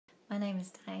My name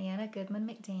is Diana Goodman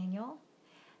McDaniel,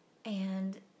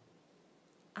 and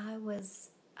I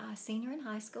was a senior in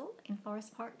high school in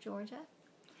Forest Park, Georgia.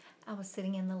 I was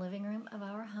sitting in the living room of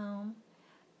our home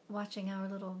watching our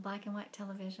little black and white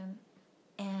television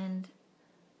and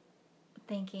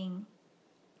thinking,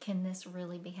 can this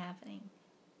really be happening?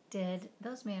 Did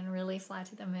those men really fly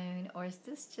to the moon, or is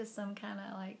this just some kind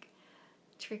of like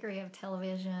trickery of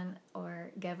television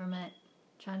or government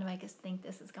trying to make us think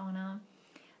this is going on?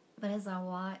 But as I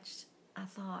watched, I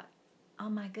thought, oh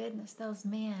my goodness, those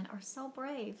men are so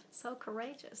brave, so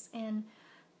courageous. And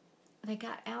they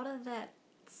got out of that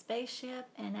spaceship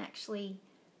and actually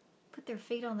put their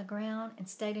feet on the ground and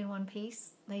stayed in one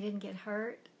piece. They didn't get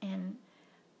hurt, and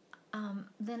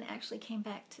then actually came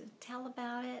back to tell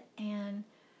about it. And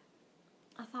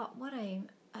I thought, what a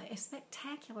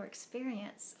spectacular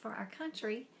experience for our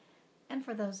country and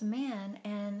for those men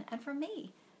and for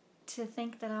me, to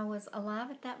think that I was alive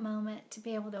at that moment, to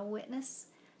be able to witness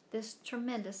this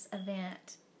tremendous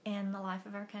event in the life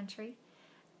of our country.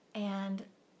 And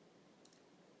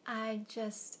I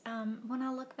just, when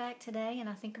I look back today and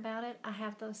I think about it, I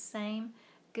have those same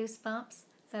goosebumps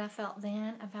that I felt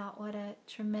then about what a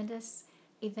tremendous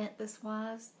event this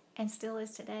was and still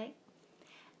is today.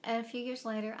 And a few years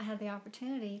later, I had the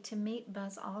opportunity to meet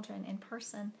Buzz Aldrin in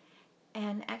person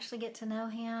and actually get to know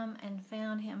him, and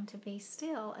found him to be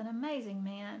still an amazing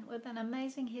man with an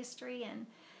amazing history,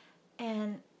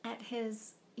 and at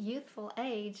his youthful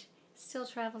age still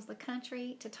travels the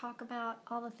country to talk about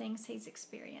all the things he's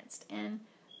experienced, and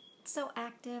so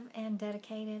active and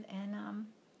dedicated. And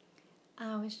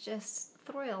I was just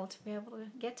thrilled to be able to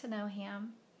get to know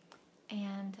him,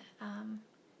 and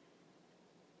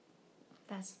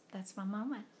that's my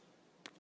moment.